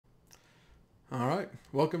All right,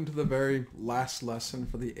 welcome to the very last lesson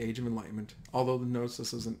for the Age of Enlightenment. Although notice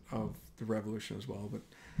this isn't of the Revolution as well, but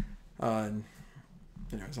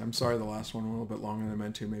anyways, I'm sorry the last one went a little bit longer than I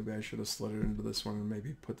meant to. Maybe I should have slid it into this one and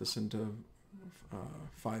maybe put this into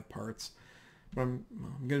 5 parts. But I'm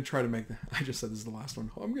going to try to make I just said this is the last one.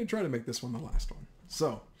 I'm going to try to make this one the last one.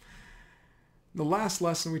 So, the last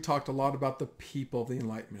lesson we talked a lot about the people of the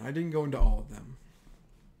Enlightenment. I didn't go into all of them.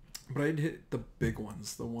 But I did hit the big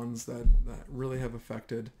ones, the ones that really have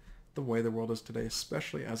affected the way the world is today,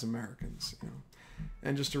 especially as Americans.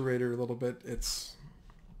 And just to reiterate a little bit, it's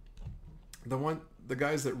the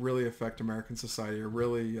guys that really affect American society are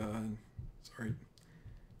really,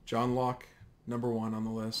 John Locke, number 1 on the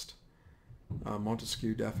list,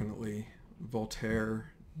 Montesquieu definitely,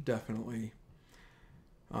 Voltaire definitely,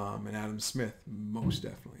 and Adam Smith most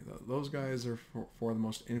definitely. Those guys are four of the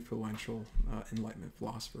most influential Enlightenment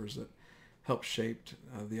philosophers that helped shape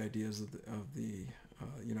the ideas of the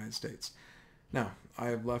United States. Now, I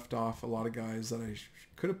have left off a lot of guys that I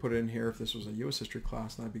could have put in here if this was a U.S. history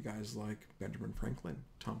class, and that'd be guys like Benjamin Franklin,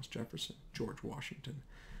 Thomas Jefferson, George Washington,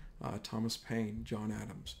 Thomas Paine, John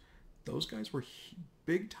Adams. Those guys were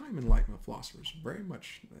big-time Enlightenment philosophers. Very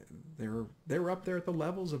much, they were up there at the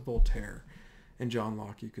levels of Voltaire and John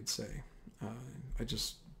Locke, you could say. I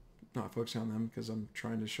just not focusing on them because I'm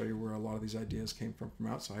trying to show you where a lot of these ideas came from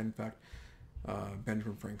outside. In fact,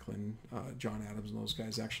 Benjamin Franklin, John Adams, and those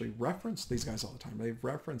guys actually reference these guys all the time. They've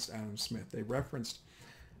referenced Adam Smith. They referenced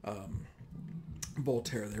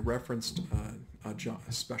Voltaire. They referenced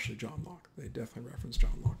especially John Locke. They definitely referenced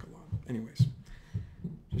John Locke a lot. Anyways,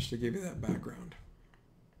 just to give you that background.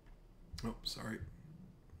 Oh, sorry.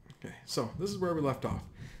 Okay, so this is where we left off.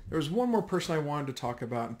 There was one more person I wanted to talk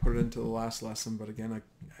about and put it into the last lesson, but again,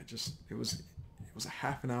 it was a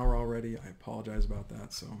half an hour already. I apologize about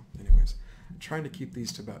that. So, anyways, I'm trying to keep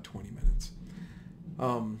these to about 20 minutes.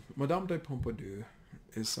 Madame de Pompadour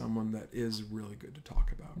is someone that is really good to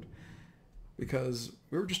talk about because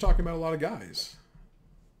we were just talking about a lot of guys,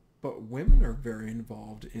 but women are very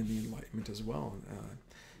involved in the Enlightenment as well.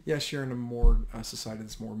 Yes, you're in a society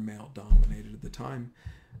that's more male-dominated at the time.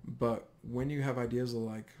 But when you have ideas of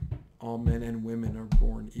like all men and women are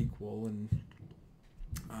born equal, and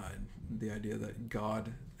the idea that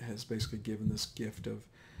God has basically given this gift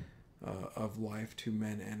of life to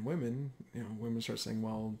men and women, women start saying,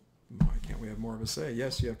 well, why can't we have more of a say?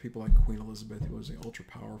 Yes, you have people like Queen Elizabeth, who was ultra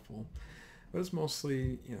powerful, but it's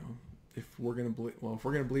mostly, if we're going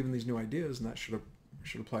to believe in these new ideas, and that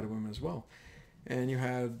should apply to women as well. And you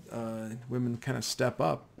had women kind of step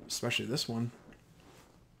up, especially this one,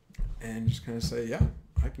 and just kind of say, yeah,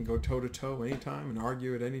 I can go toe-to-toe anytime and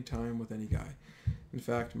argue at any time with any guy. In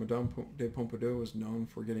fact, Madame de Pompadour was known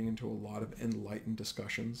for getting into a lot of enlightened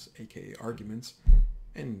discussions, aka arguments,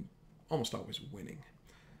 and almost always winning.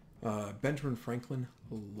 Benjamin Franklin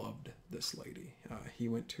loved this lady. He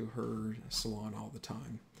went to her salon all the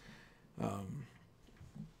time,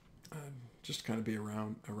 just to kind of be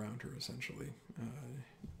around her, essentially.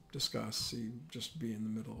 Discuss, just be in the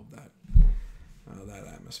middle of that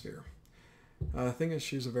atmosphere. The thing is,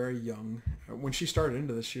 she's a very young, when she started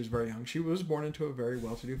into this, she was very young. She was born into a very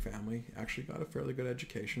well-to-do family, actually got a fairly good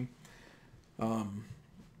education, and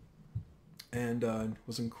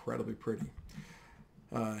was incredibly pretty.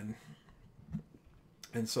 And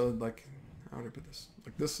so, like, how would I put this?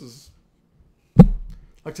 Like, this is,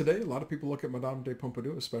 like today, a lot of people look at Madame de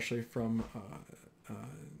Pompadour, especially from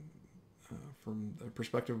the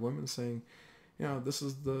perspective of women, saying, this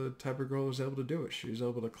is the type of girl who was able to do it. She was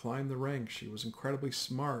able to climb the ranks. She was incredibly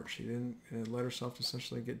smart. She didn't let herself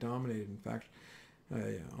essentially get dominated. In fact,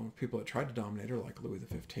 people that tried to dominate her, like Louis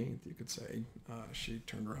XV, you could say, she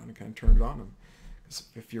turned around and kind of turned it on him. Because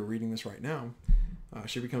if you're reading this right now,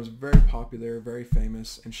 she becomes very popular, very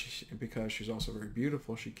famous, and because she's also very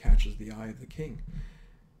beautiful, she catches the eye of the king.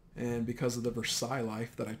 And because of the Versailles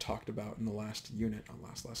life that I talked about in the last unit,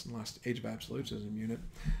 last Age of Absolutism unit,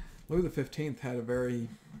 Louis XV had a very,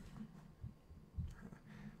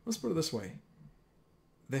 let's put it this way,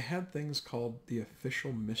 they had things called the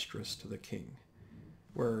official mistress to the king,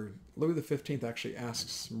 where Louis XV actually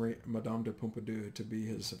asks Madame de Pompadour to be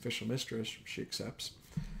his official mistress. She accepts,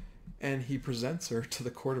 and he presents her to the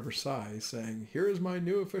court of Versailles saying, here is my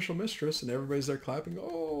new official mistress, and everybody's there clapping,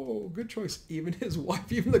 oh, good choice. Even his wife,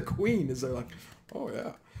 even the queen is there like, oh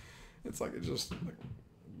yeah. It's just like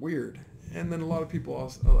weird. And then a lot of people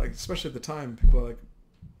also, like, especially at the time, people are like,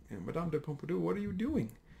 Madame de Pompadour, what are you doing?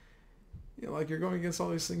 You're going against all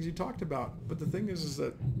these things you talked about. But the thing is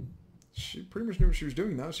that she pretty much knew what she was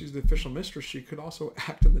doing now. She's the official mistress. She could also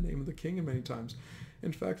act in the name of the king many times.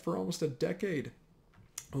 In fact, for almost a decade,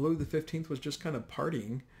 Louis XV was just kind of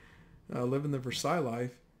partying, living the Versailles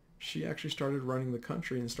life. She actually started running the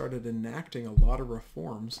country and started enacting a lot of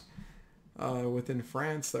reforms within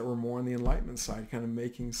France that were more on the Enlightenment side, kind of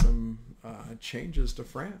making some changes to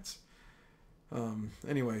France.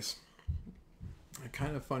 Anyways,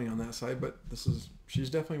 kind of funny on that side, but she's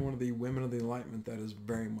definitely one of the women of the Enlightenment that is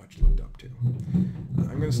very much looked up to.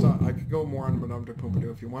 I'm going to stop. I could go more on Madame de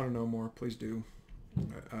Pompadour. If you want to know more, please do.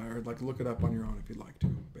 Or like look it up on your own if you'd like to,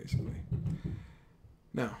 basically.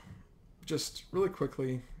 Now, just really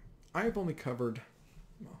quickly, I have only covered,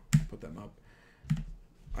 well, put them up.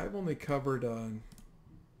 I've only covered,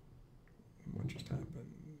 what just happened?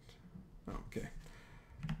 Oh, okay.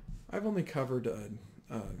 I've only covered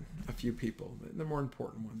a few people, the more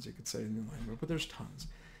important ones you could say in the Enlightenment, but there's tons.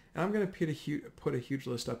 And I'm going to put a huge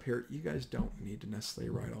list up here. You guys don't need to necessarily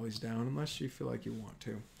write all these down unless you feel like you want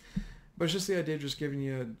to. But it's just the idea of just giving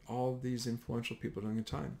you all of these influential people during the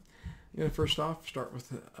time. I'm going to first off start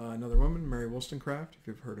with another woman, Mary Wollstonecraft, if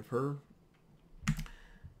you've heard of her.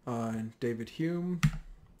 David Hume,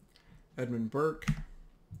 Edmund Burke,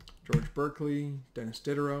 George Berkeley, Dennis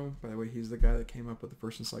Diderot. By the way, he's the guy that came up with the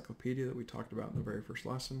first encyclopedia that we talked about in the very first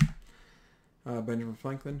lesson. Benjamin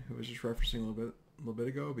Franklin, who was just referencing a little bit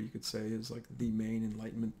ago, but you could say is like the main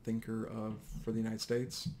Enlightenment thinker for the United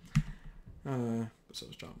States. So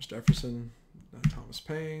is Thomas Jefferson, Thomas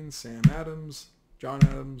Paine, Sam Adams, John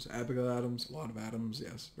Adams, Abigail Adams, a lot of Adams,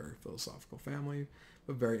 yes, very philosophical family,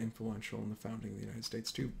 but very influential in the founding of the United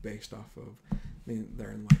States too, based off of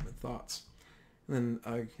their Enlightenment thoughts. And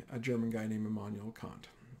then a German guy named Immanuel Kant.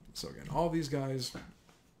 So again, all these guys,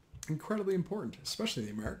 incredibly important, especially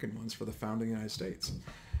the American ones for the founding of the United States.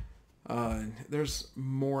 There's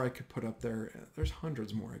more I could put up there. There's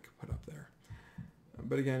hundreds more I could put up there.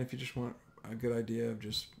 But again, if you just want a good idea of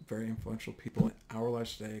just very influential people in our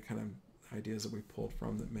lives today, kind of ideas that we pulled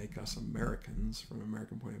from that make us Americans from an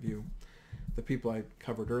American point of view, the people I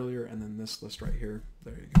covered earlier, and then this list right here,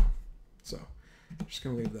 there you go. So I'm just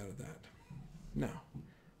going to leave that at that. Now,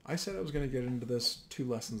 I said I was going to get into this 2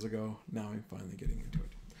 lessons ago. Now I'm finally getting into it.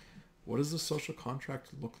 What does the social contract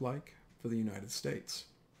look like for the United States?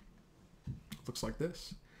 It looks like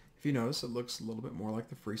this. If you notice, it looks a little bit more like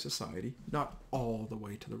the free society. Not all the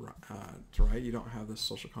way to the right. You don't have this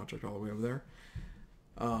social contract all the way over there.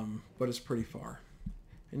 But it's pretty far.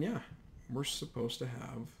 And yeah, we're supposed to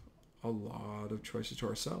have a lot of choices to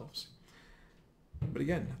ourselves. But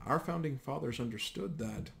again, our founding fathers understood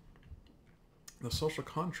that the social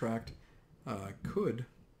contract could,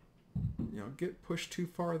 get pushed too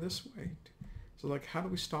far this way. So like, how do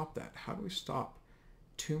we stop that? How do we stop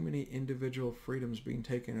too many individual freedoms being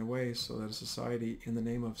taken away so that a society in the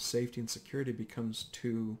name of safety and security becomes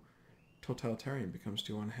too totalitarian, becomes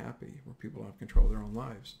too unhappy, where people don't have control of their own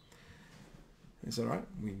lives? And he said, all right,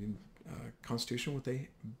 we need a constitution with a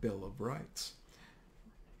Bill of Rights.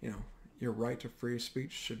 Your right to free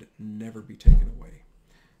speech should never be taken away.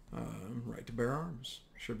 Right to bear arms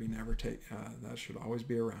should be that should always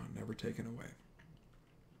be around, never taken away.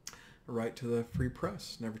 A right to the free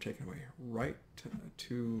press, never taken away. Right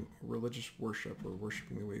to religious worship or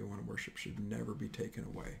worshiping the way you want to worship should never be taken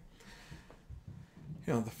away.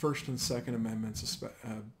 The First and Second Amendments,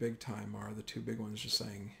 big time, are the 2 big ones. Just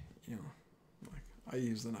saying, like I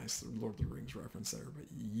use the nice Lord of the Rings reference there, but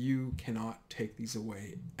you cannot take these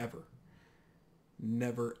away ever.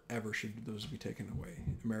 Never, ever should those be taken away.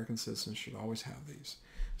 American citizens should always have these.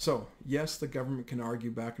 So, yes, the government can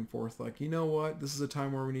argue back and forth like, you know what, this is a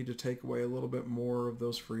time where we need to take away a little bit more of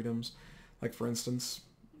those freedoms. Like, for instance,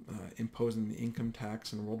 imposing the income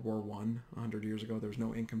tax in World War I 100 years ago. There was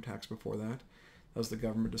no income tax before that. That was the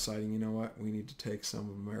government deciding, you know what, we need to take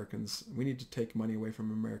we need to take money away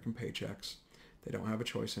from American paychecks. They don't have a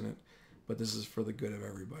choice in it, but this is for the good of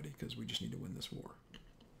everybody because we just need to win this war.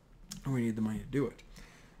 And we need the money to do it.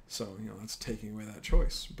 So, that's taking away that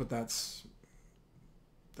choice. But that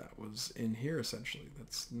was in here, essentially.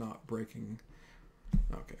 That's not breaking...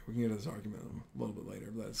 Okay, we can get to this argument a little bit later.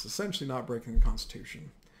 But it's essentially not breaking the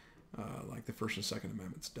Constitution. Like the First and Second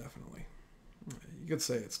Amendments, definitely. You could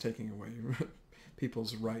say it's taking away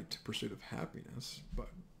people's right to pursuit of happiness. But,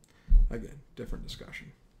 again, different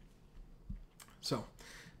discussion. So...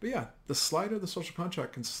 But yeah, the slider of the social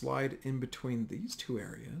contract can slide in between these 2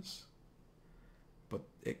 areas, but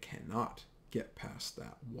it cannot get past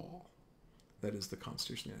that wall. That is the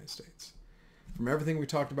Constitution of the United States. From everything we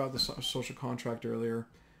talked about the social contract earlier,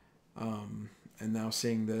 and now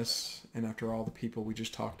seeing this, and after all the people we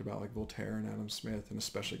just talked about, like Voltaire and Adam Smith, and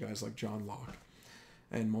especially guys like John Locke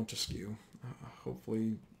and Montesquieu,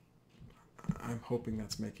 I'm hoping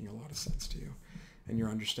that's making a lot of sense to you, and you're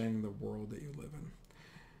understanding the world that you live in.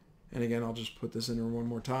 And again, I'll just put this in there one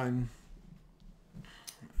more time.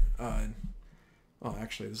 Well,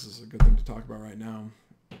 actually, this is a good thing to talk about right now.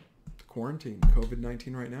 The quarantine,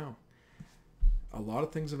 COVID-19 right now. A lot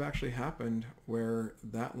of things have actually happened where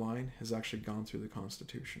that line has actually gone through the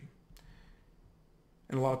Constitution.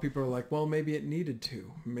 And a lot of people are like, well, maybe it needed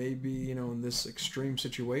to. Maybe, in this extreme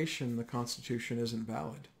situation, the Constitution isn't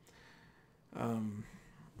valid. I'll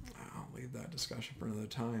leave that discussion for another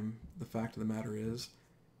time. The fact of the matter is,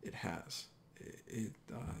 it has.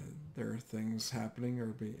 There are things happening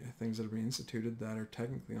or things that are being instituted that are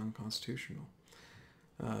technically unconstitutional.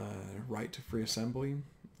 Right to free assembly,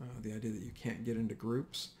 the idea that you can't get into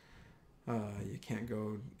groups, you can't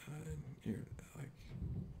go,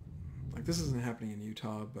 like this isn't happening in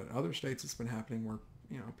Utah, but other states it's been happening where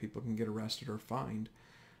people can get arrested or fined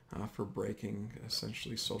for breaking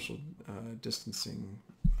essentially social distancing,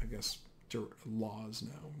 I guess, laws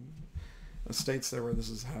now. States there where this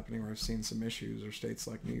is happening, where I've seen some issues, are states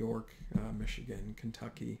like New York, Michigan,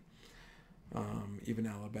 Kentucky, even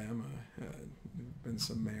Alabama. Been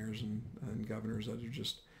some mayors and governors that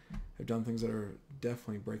have done things that are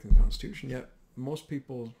definitely breaking the Constitution. Yet most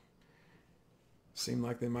people seem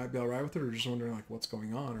like they might be all right with it, or just wondering like what's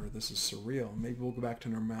going on, or this is surreal. Maybe we'll go back to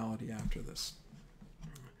normality after this.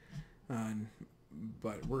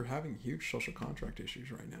 But we're having huge social contract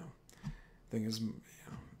issues right now. Thing is, and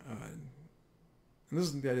this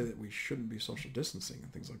isn't the idea that we shouldn't be social distancing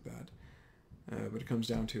and things like that. But it comes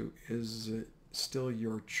down to, is it still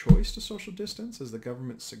your choice to social distance? Is the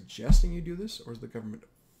government suggesting you do this, or is the government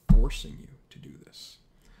forcing you to do this?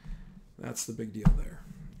 That's the big deal there.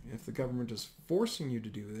 If the government is forcing you to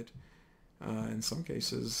do it, in some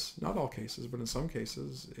cases, not all cases, but in some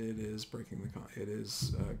cases, it is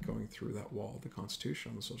going through that wall of the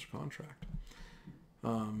Constitution on the social contract.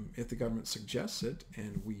 If the government suggests it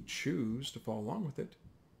and we choose to follow along with it,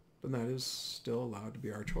 then that is still allowed to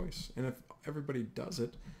be our choice. And if everybody does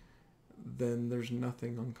it, then there's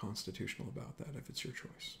nothing unconstitutional about that if it's your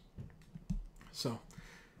choice. So,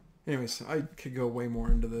 anyways, I could go way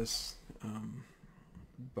more into this.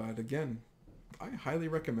 But again, I highly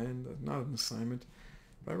recommend, not an assignment,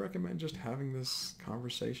 but I recommend just having this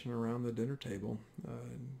conversation around the dinner table,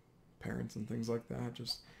 parents and things like that.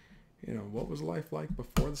 Just, what was life like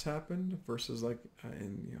before this happened versus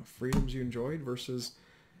freedoms you enjoyed versus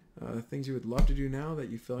things you would love to do now that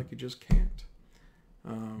you feel like you just can't.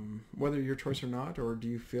 Whether your choice or not, or do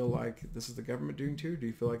you feel like this is the government doing too? Do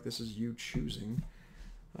you feel like this is you choosing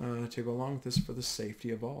to go along with this for the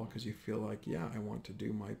safety of all, because you feel like, yeah, I want to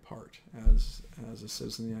do my part as a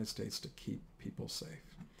citizen of the United States to keep people safe.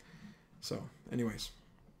 So, anyways,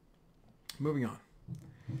 moving on.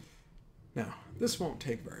 Now, this won't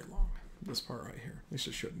take very long, this part right here. At least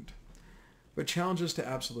it shouldn't. But challenges to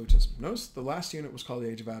absolutism. Notice the last unit was called the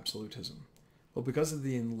Age of Absolutism. Well, because of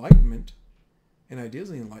the Enlightenment and ideas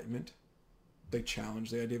of the Enlightenment, they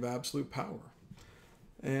challenged the idea of absolute power.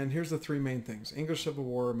 And here's the three main things. English Civil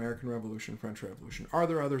War, American Revolution, French Revolution. Are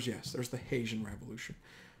there others? Yes. There's the Haitian Revolution.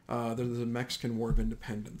 There's the Mexican War of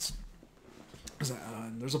Independence.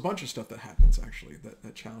 There's a bunch of stuff that happens, actually,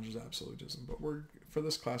 that challenges absolutism. But for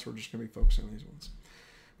this class, we're just going to be focusing on these ones.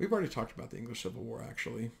 We've already talked about the English Civil War,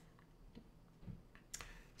 actually.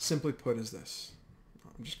 Simply put is this.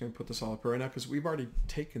 I'm just going to put this all up here right now because we've already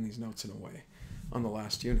taken these notes in a way on the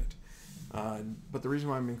last unit. But the reason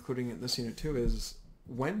why I'm including it in this unit too is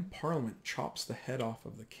when Parliament chops the head off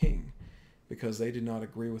of the king because they did not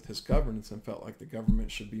agree with his governance and felt like the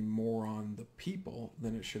government should be more on the people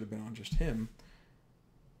than it should have been on just him,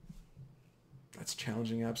 that's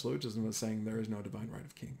challenging absolutism and saying there is no divine right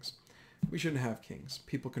of kings. We shouldn't have kings.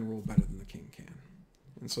 People can rule better than the king can.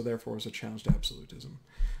 And so therefore it's a challenge to absolutism.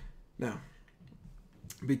 Now,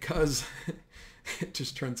 because it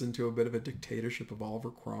just turns into a bit of a dictatorship of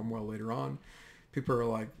Oliver Cromwell later on, people are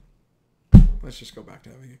like, let's just go back to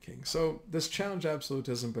having a king. So this challenged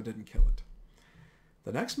absolutism but didn't kill it.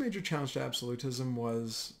 The next major challenge to absolutism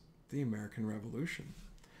was the American Revolution.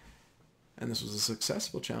 And this was a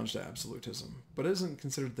successful challenge to absolutism, but it isn't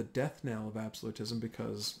considered the death knell of absolutism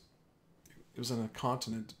because it was on a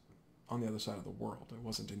continent on the other side of the world. It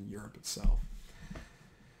wasn't in Europe itself.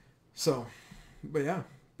 So, but yeah,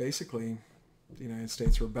 basically, the United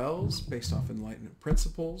States rebels based off Enlightenment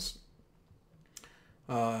principles.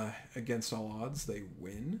 Against all odds, they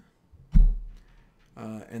win.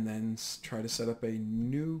 And then try to set up a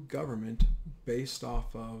new government based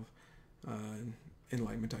off of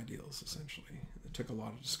Enlightenment ideals, essentially. It took a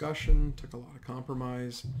lot of discussion, took a lot of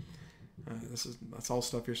compromise. That's all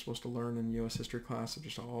stuff you're supposed to learn in U.S. history class, of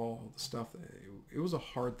just all the stuff. It was a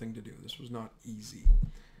hard thing to do. This was not easy.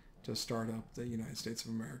 to start up the United States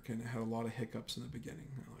of America, and it had a lot of hiccups in the beginning,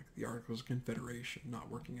 like the Articles of Confederation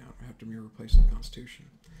not working out, have to be replaced with the Constitution.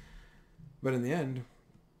 But in the end,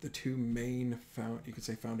 the two main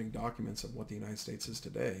founding documents of what the United States is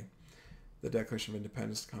today, the Declaration of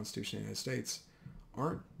Independence, the Constitution of the United States,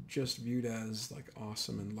 aren't just viewed as like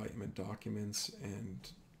awesome Enlightenment documents and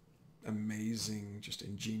amazing, just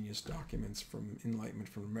ingenious documents from Enlightenment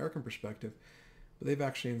from an American perspective, but they've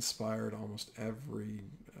actually inspired almost every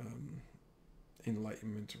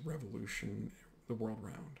Enlightenment revolution the world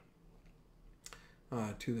around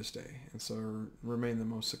to this day, and so remain the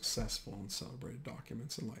most successful and celebrated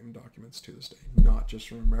documents, Enlightenment documents to this day, not just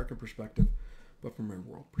from an American perspective, but from a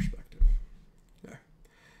world perspective. Yeah,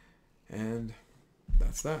 and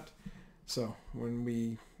that's that. So when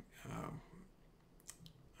we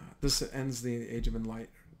this ends the Age of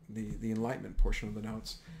the Enlightenment portion of the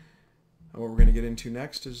notes. What we're going to get into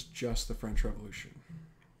next is just the French Revolution.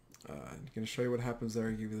 I'm going to show you what happens there,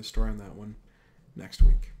 give you the story on that one next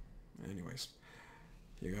week. Anyways,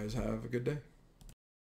 you guys have a good day.